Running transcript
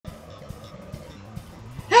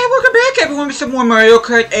Okay, everyone, with some more Mario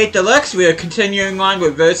Kart 8 Deluxe. We are continuing on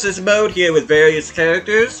with Versus Mode here with various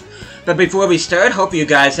characters. But before we start, hope you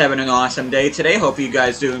guys having an awesome day today. Hope you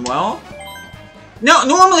guys doing well. Now,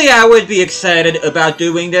 normally I would be excited about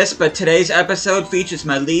doing this, but today's episode features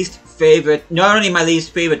my least favorite, not only my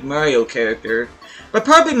least favorite Mario character, but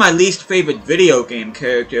probably my least favorite video game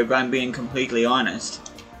character, if I'm being completely honest.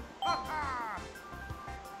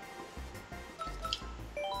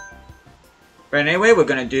 But anyway, we're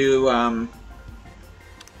gonna do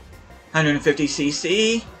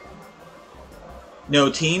 150cc, no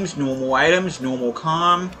teams, normal items, normal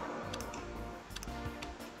comm,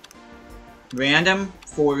 random,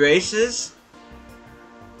 4 races.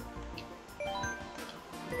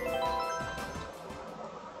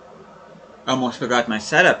 Almost forgot my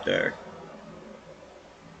setup there.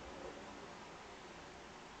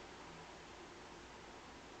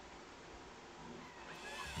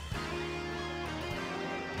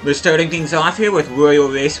 We're starting things off here with Royal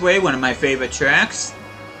Raceway, one of my favorite tracks.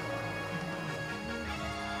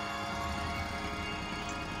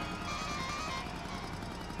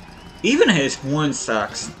 Even his horn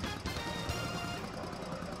sucks.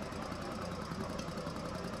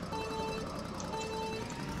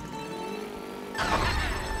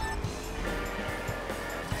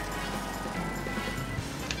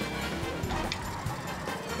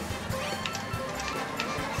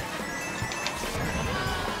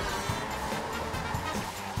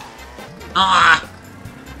 Ah!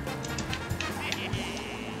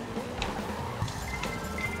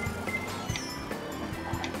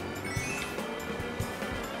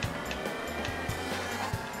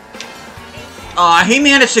 Aw, he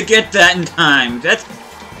managed to get that in time. That's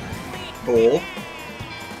cool.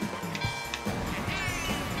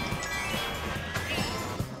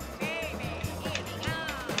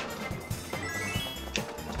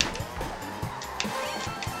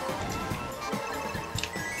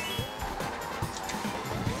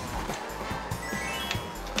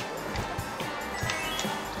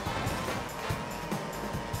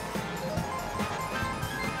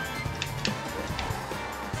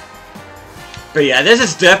 But yeah, this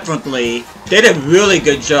is definitely... They did a really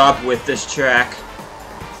good job with this track.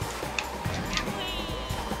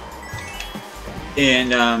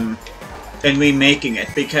 In remaking it.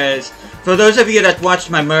 Because, for those of you that watched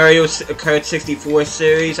my Mario Kart 64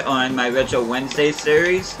 series on my Retro Wednesday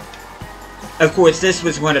series, of course this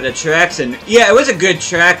was one of the tracks, and yeah, it was a good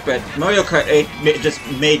track, but Mario Kart 8 just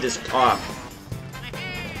made this pop.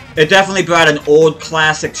 It definitely brought an old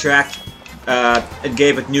classic track and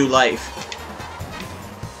gave it new life.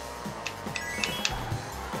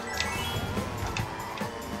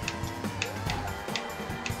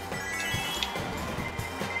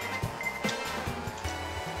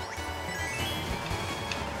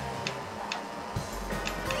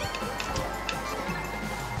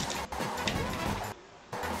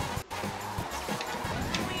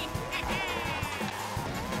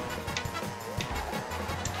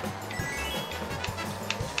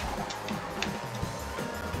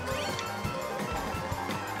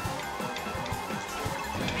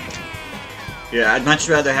 Yeah, I'd much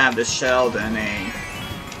rather have this shell than a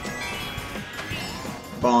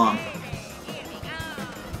bomb.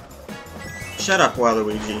 Shut up,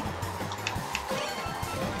 Waluigi.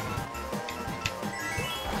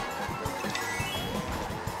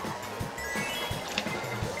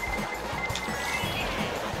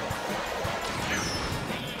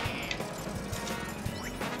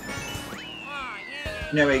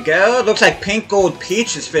 There we go. Looks like Pink Gold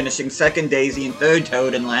Peach is finishing second, Daisy in third,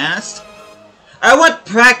 Toad in last. I went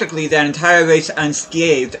practically that entire race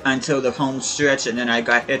unscathed until the home stretch, and then I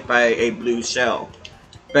got hit by a blue shell.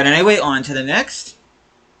 But anyway, on to the next.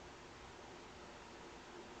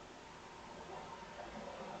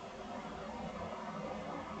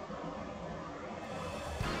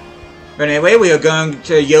 But anyway, we are going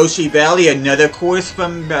to Yoshi Valley, another course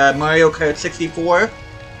from Mario Kart 64.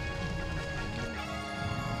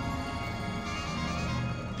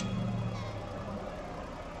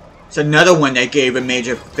 It's another one that gave a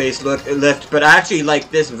major facelift, but I actually like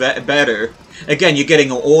this better. Again, you're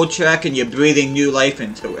getting an old track and you're breathing new life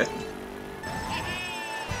into it.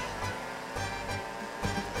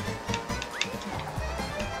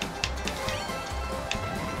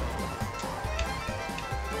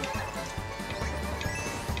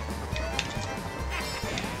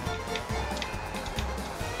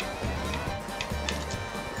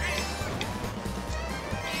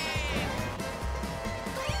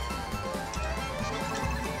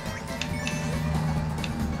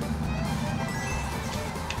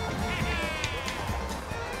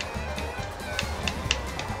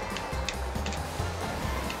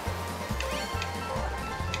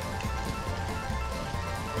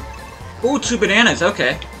 Ooh, 2 bananas,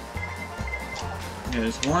 okay.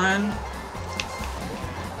 There's one.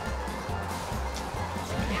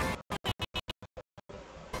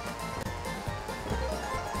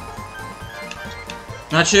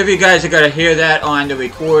 Not sure if you guys are gonna hear that on the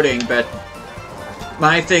recording, but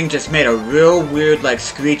my thing just made a real weird, like,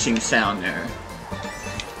 screeching sound there.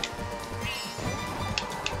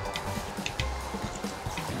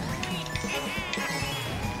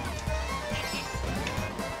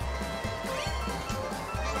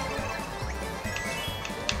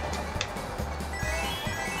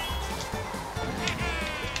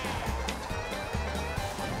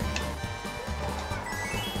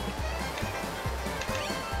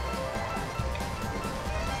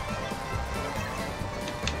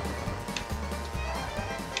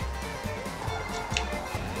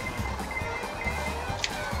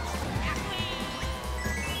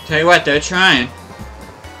 Tell you what, they're trying.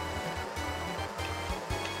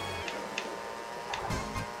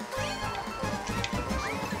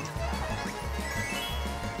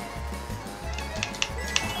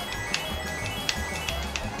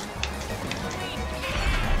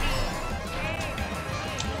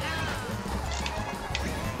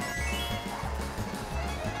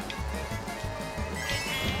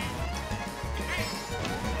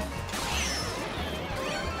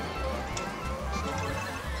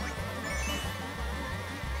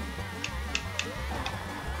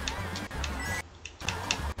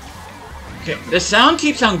 Okay, the sound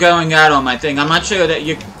keeps on going out on my thing. I'm not sure that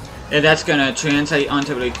if that's gonna translate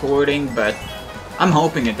onto the recording, but I'm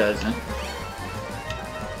hoping it doesn't.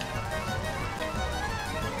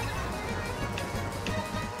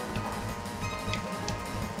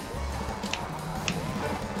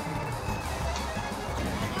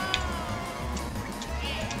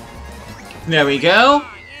 There we go.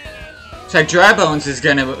 Looks like Dry Bones is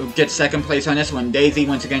gonna get second place on this one. Daisy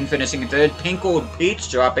once again finishing third. Pink Old Peach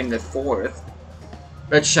dropping the fourth.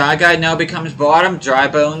 Red Shy Guy now becomes bottom. Dry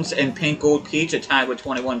Bones and Pink Old Peach are tied with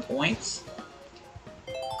 21 points.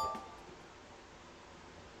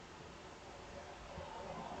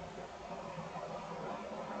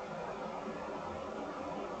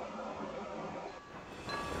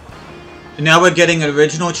 And now we're getting an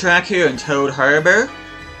original track here in Toad Harbor.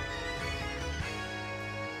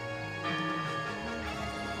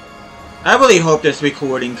 I really hope this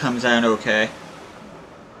recording comes out okay.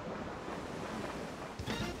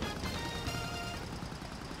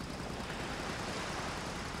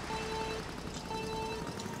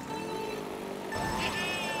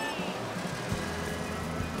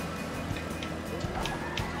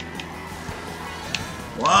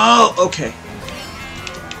 Whoa, okay.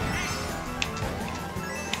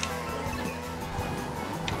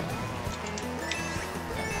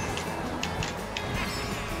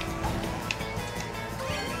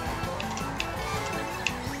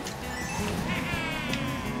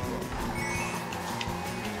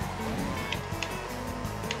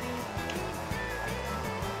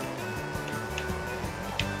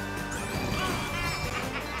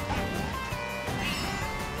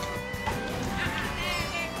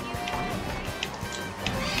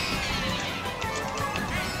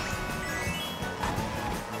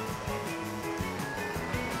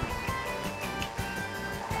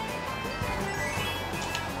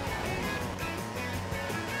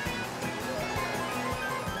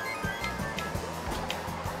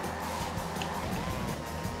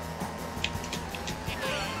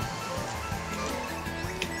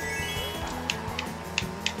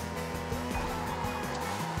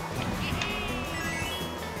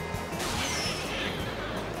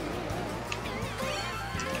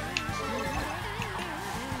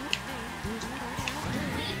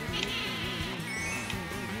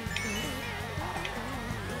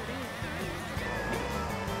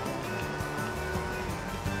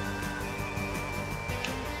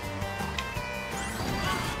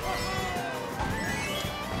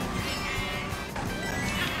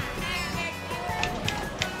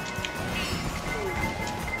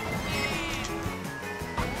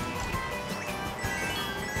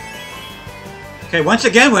 Okay, once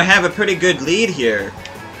again, we have a pretty good lead here.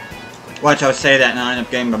 Watch, I'll say that and I end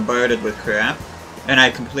up getting bombarded with crap. And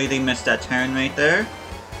I completely missed that turn right there.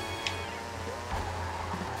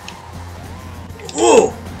 Ooh!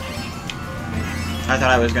 I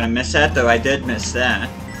thought I was gonna miss that, though I did miss that.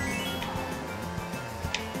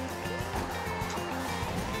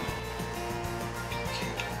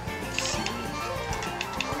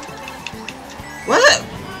 What?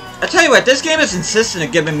 I tell you what, this game is insistent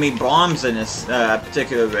on giving me bombs in this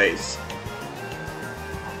particular race.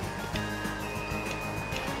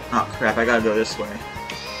 Oh crap, I gotta go this way.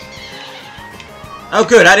 Oh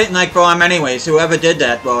good, I didn't like Bomb anyways. Whoever did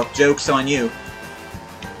that, well, joke's on you.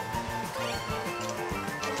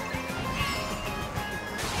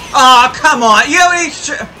 Aw, oh, come on! You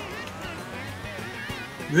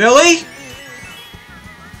really?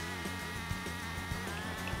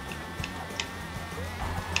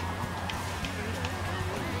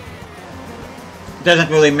 Doesn't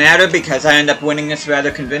really matter because I end up winning this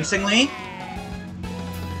rather convincingly.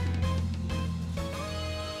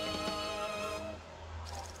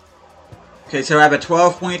 Okay, so I have a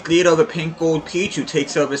 12-point lead over Pink Gold Peach, who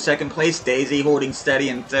takes over second place. Daisy holding steady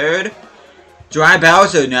in third. Dry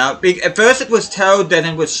Bowser now. At first it was Toad, then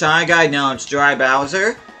it was Shy Guy, now it's Dry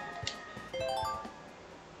Bowser.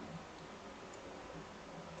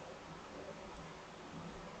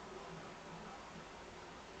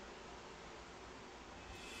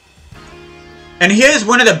 And here's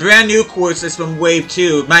one of the brand new courses from Wave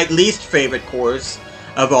 2, my least favorite course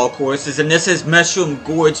of all courses, and this is Mushroom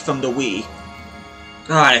Gorge from the Wii.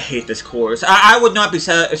 God, I hate this course. I would not be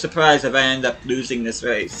surprised if I end up losing this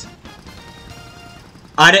race.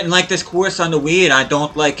 I didn't like this course on the Wii, and I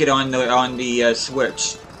don't like it on the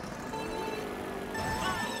Switch.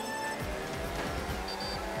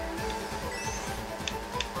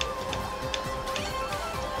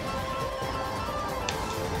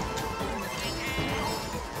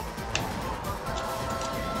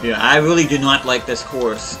 Yeah, I really do not like this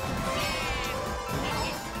course.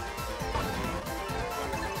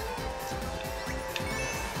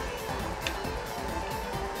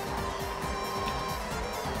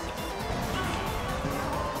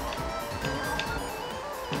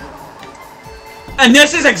 And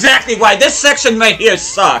this is exactly why this section right here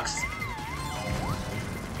sucks.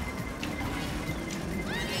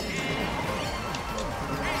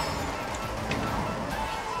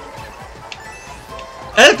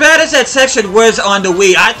 As bad as that section was on the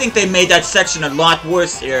Wii, I think they made that section a lot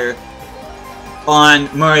worse here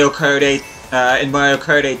on Mario Kart 8, in Mario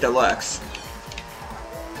Kart 8 Deluxe.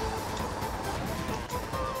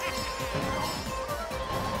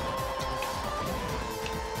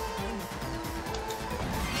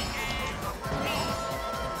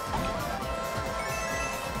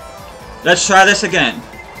 Let's try this again.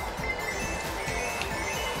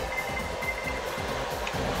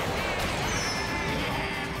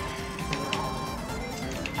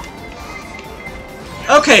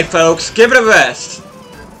 Okay, folks, give it a rest.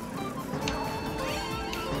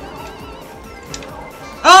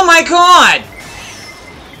 Oh my god!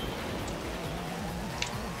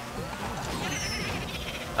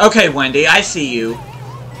 Okay, Wendy, I see you.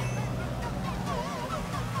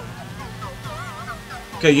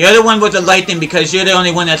 Okay, you're the one with the lightning because you're the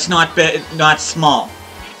only one that's not small.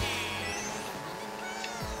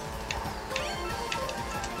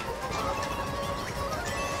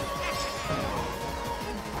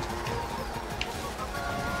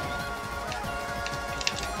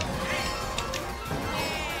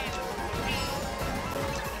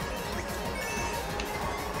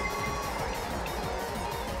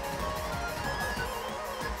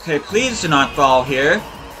 Okay, please do not fall here.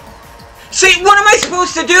 See, what am I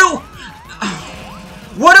supposed to do?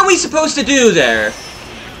 What are we supposed to do there?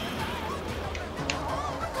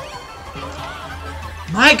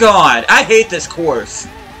 My god, I hate this course.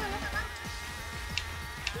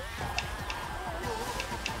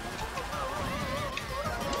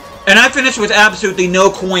 And I finished with absolutely no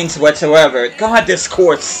coins whatsoever. God, this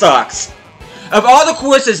course sucks. Of all the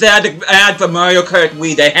courses they had to add for Mario Kart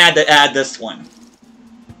Wii, they had to add this one.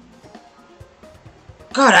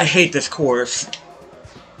 God, I hate this course.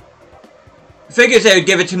 Figures they would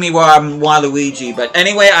give it to me while I'm Waluigi, but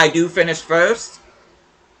anyway, I do finish first.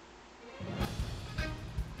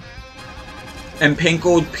 And Pink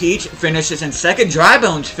Gold Peach finishes in second. Dry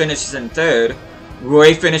Bones finishes in third.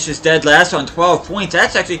 Roy finishes dead last on 12 points.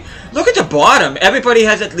 That's actually... Look at the bottom. Everybody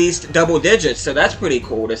has at least double digits, so that's pretty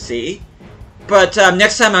cool to see. But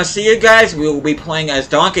next time I see you guys, we will be playing as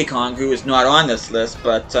Donkey Kong, who is not on this list,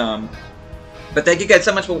 But thank you guys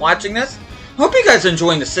so much for watching this. Hope you guys are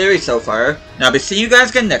enjoying the series so far. And I'll be seeing you guys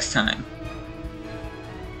again next time.